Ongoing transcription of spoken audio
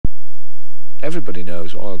Everybody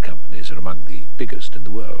knows oil companies are among the biggest in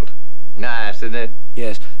the world. Nice, isn't it?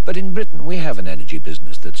 Yes, but in Britain we have an energy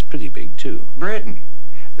business that's pretty big too. Britain?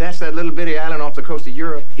 That's that little bitty island off the coast of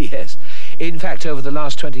Europe? Yes. In fact, over the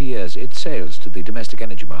last 20 years, its sales to the domestic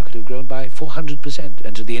energy market have grown by 400%,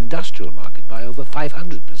 and to the industrial market by over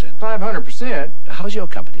 500%. 500%? How's your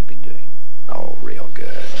company been doing? Oh, real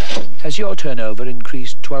good. Has your turnover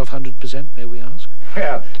increased 1,200%, may we ask?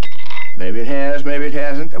 Well, maybe it has, maybe it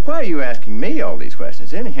hasn't. Why are you asking me all these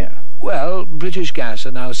questions anyhow? Well, British Gas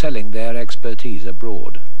are now selling their expertise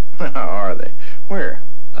abroad. Are they? Where?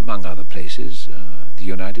 Among other places, the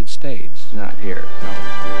United States. Not here, no.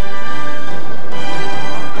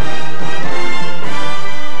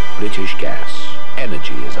 British Gas.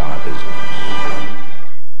 Energy is our business.